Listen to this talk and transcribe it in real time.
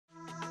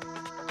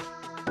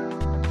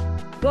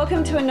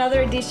Welcome to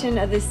another edition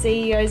of the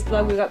CEO's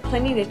Blog. We've got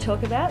plenty to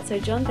talk about. So,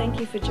 John,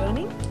 thank you for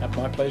joining.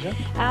 My pleasure.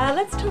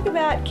 Let's talk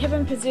about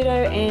Kevin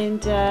Pizzuto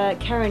and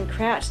Karen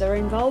Crouch. They were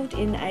involved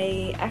in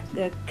a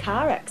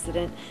car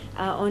accident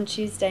on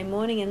Tuesday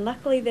morning, and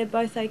luckily they're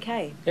both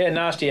okay. Yeah,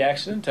 nasty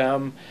accident. They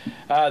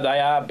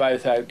are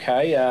both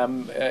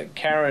okay.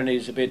 Karen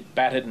is a bit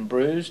battered and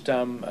bruised,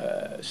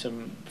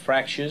 some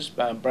fractures,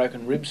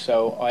 broken ribs,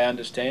 so I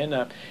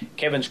understand.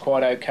 Kevin's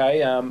quite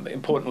okay.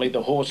 Importantly,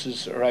 the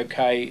horses are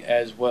okay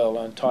as well.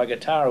 And Tiger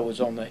Tara was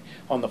on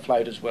the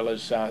float as well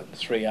as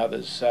three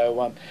others.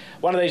 So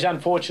one of these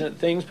unfortunate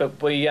things,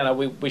 but we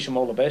wish them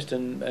all the best,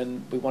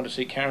 and we want to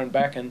see Karen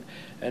back and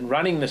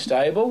running the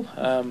stable.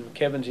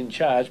 Kevin's in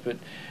charge, but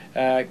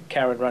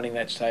Karen running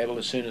that stable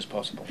as soon as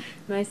possible.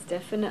 Most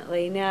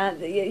definitely. Now,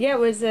 yeah, it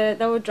was they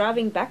were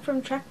driving back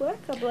from track work,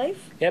 I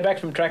believe. Yeah, back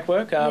from track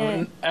work.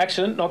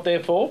 Accident, not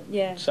their fault.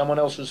 Yeah. Someone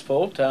else's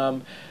fault.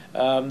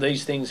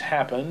 These things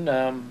happen.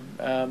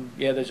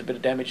 Yeah, there's a bit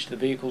of damage to the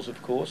vehicles,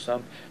 of course.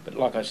 But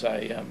like I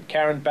say,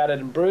 Karen battered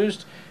and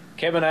bruised.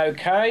 Kevin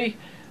okay.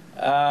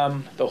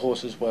 The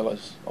horse as well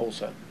as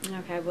also.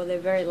 Okay, well, they're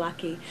very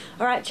lucky.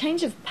 All right,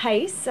 change of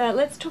pace.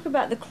 Let's talk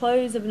about the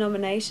close of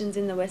nominations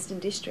in the Western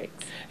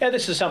Districts. Yeah,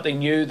 this is something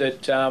new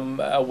that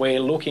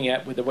we're looking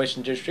at with the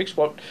Western Districts.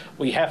 What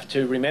we have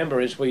to remember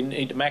is we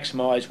need to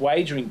maximise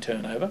wagering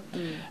turnover.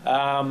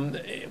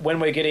 When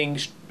we're getting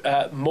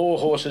more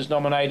horses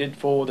nominated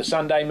for the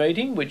Sunday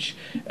meeting, which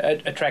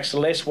attracts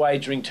less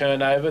wagering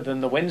turnover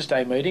than the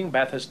Wednesday meeting,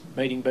 Bathurst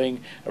meeting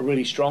being a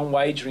really strong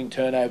wagering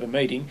turnover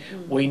meeting,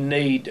 we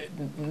need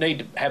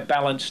to have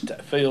balanced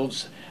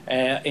fields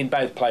in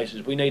both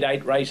places. We need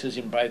 8 races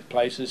in both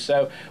places.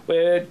 So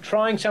we're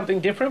trying something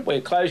different.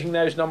 We're closing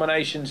those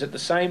nominations at the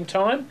same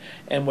time,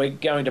 and we're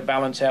going to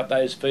balance out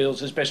those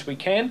fields as best we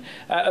can.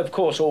 Of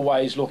course,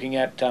 always looking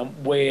at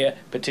where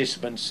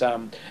participants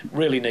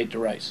really need to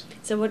race.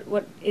 So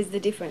what is the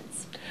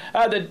difference?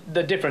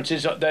 The difference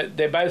is that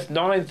they're both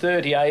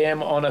 9:30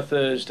 a.m. on a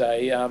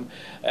Thursday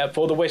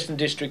for the Western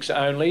Districts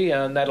only,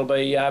 and that'll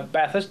be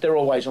Bathurst. They're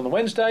always on the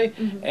Wednesday,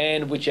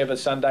 and whichever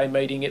Sunday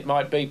meeting it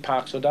might be,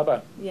 Parks or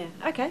Dubbo. Yeah.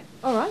 Okay.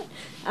 All right.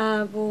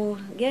 Well,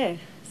 yeah.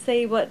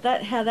 See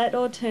how that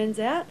all turns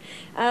out.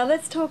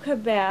 Let's talk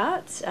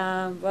about.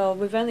 Well,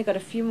 we've only got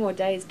a few more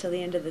days till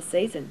the end of the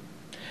season.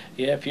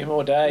 Yeah, a few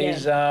more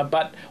days,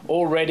 but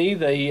already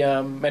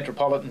the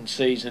Metropolitan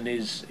season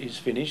is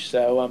finished.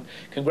 So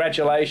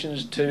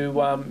congratulations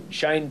to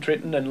Shane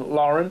Tritton and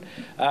Lauren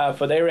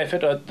for their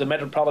effort at the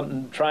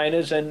Metropolitan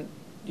trainers. And,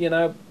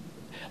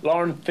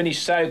 Lauren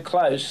finished so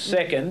close,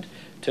 second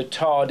to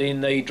Todd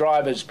in the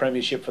Drivers'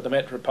 Premiership for the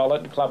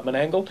Metropolitan Club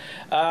Menangle.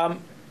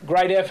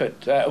 Great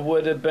effort.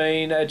 Would have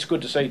been. It's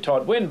good to see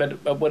Todd win, but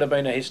it would have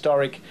been a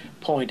historic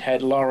point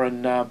had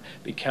Lauren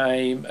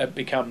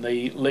become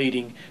the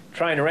leading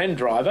trainer and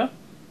driver,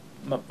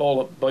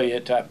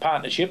 albeit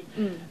partnership,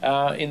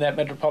 in that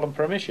Metropolitan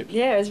Premiership.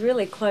 Yeah, it was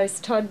really close.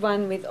 Todd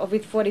won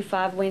with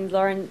 45 wins.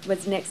 Lauren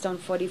was next on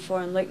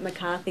 44, and Luke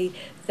McCarthy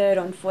third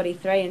on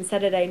 43. And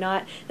Saturday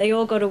night, they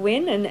all got a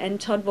win, and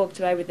Todd walked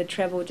away with the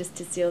treble just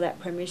to seal that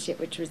premiership,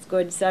 which was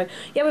good. So,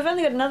 yeah, we've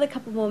only got another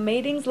couple more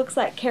meetings. Looks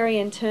like Kerry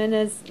and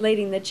Turner's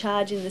leading the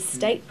charge in the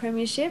state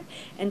premiership,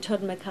 and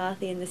Todd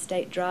McCarthy in the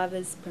state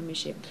drivers'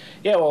 premiership.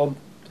 Yeah, well,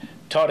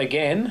 Todd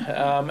again,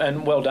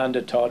 and well done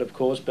to Todd, of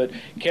course, but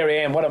Kerry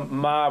Ann, what a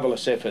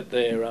marvellous effort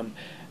there.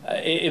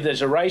 If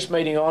there's a race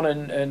meeting on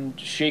and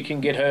she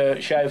can get her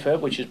chauffeur,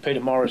 which is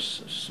Peter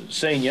Morris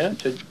Senior,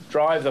 to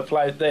drive the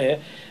float there,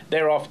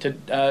 they're off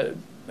to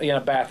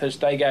Bathurst,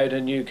 they go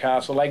to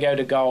Newcastle, they go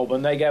to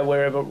Goulburn, they go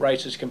wherever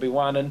races can be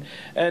won,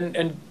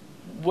 and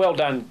well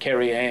done,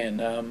 Kerry Ann.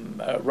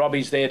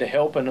 Robbie's there to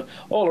help, and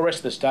all the rest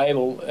of the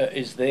stable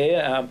is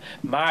there.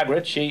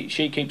 Margaret, she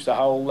keeps the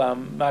whole.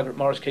 Margaret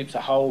Morris keeps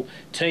the whole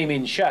team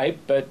in shape.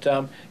 But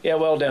yeah,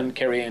 well done,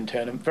 Kerry Ann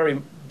Turner.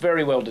 Very,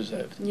 very well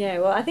deserved. Yeah,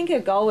 well, I think her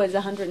goal was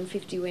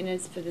 150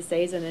 winners for the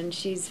season, and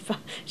she's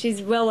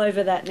well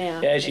over that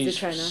now. Yeah, she's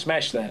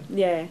smashed that.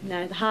 Yeah,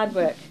 no, hard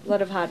work, a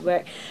lot of hard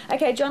work.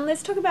 Okay, John,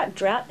 let's talk about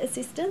drought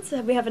assistance.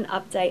 We have an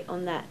update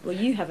on that. Well,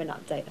 you have an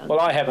update on that.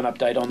 Well, I have an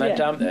update on that.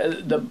 Yeah.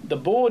 The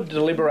board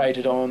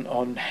deliberated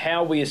on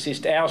how we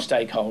assist our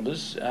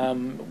stakeholders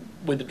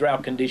with the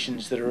drought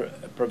conditions that are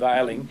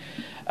prevailing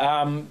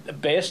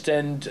best,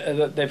 and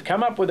they've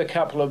come up with a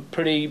couple of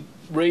pretty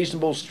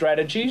reasonable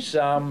strategies,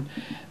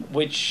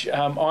 which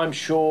I'm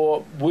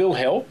sure will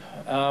help.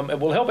 It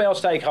will help our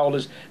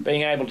stakeholders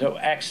being able to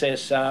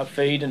access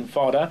feed and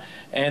fodder,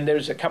 and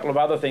there's a couple of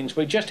other things.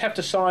 We just have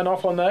to sign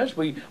off on those.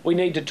 We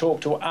need to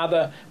talk to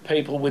other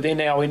people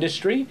within our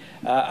industry,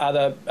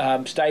 other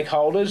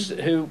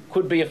stakeholders who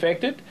could be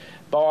affected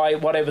by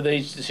whatever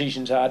these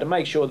decisions are, to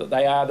make sure that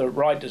they are the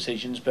right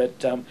decisions.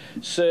 But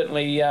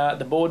certainly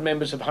the board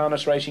members of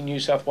Harness Racing New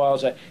South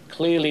Wales are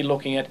clearly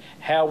looking at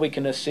how we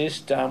can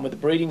assist with the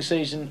breeding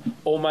season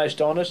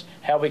almost on us,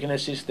 how we can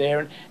assist there,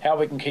 and how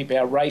we can keep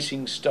our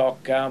racing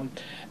stock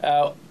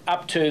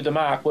up to the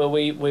mark where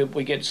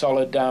we get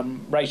solid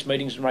race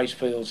meetings and race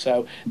fields.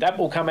 So that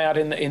will come out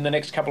in the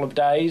next couple of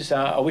days.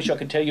 I wish I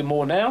could tell you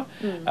more now,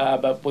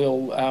 but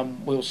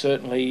we'll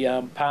certainly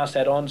pass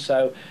that on.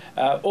 So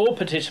all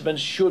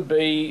participants should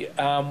be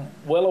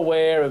well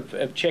aware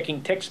of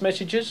checking text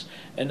messages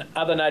and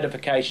other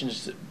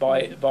notifications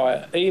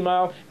via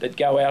email that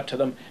go out to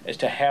them as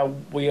to how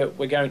we're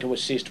going to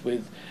assist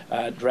with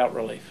drought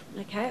relief.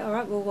 Okay, all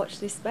right, we'll watch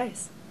this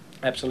space.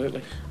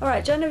 Absolutely. All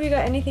right, John, have you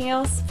got anything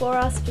else for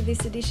us for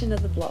this edition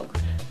of the blog?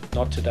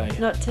 Not today.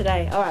 Not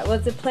today. All right, well,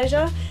 it's a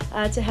pleasure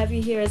to have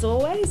you here as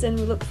always, and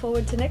we look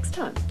forward to next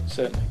time.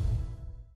 Certainly.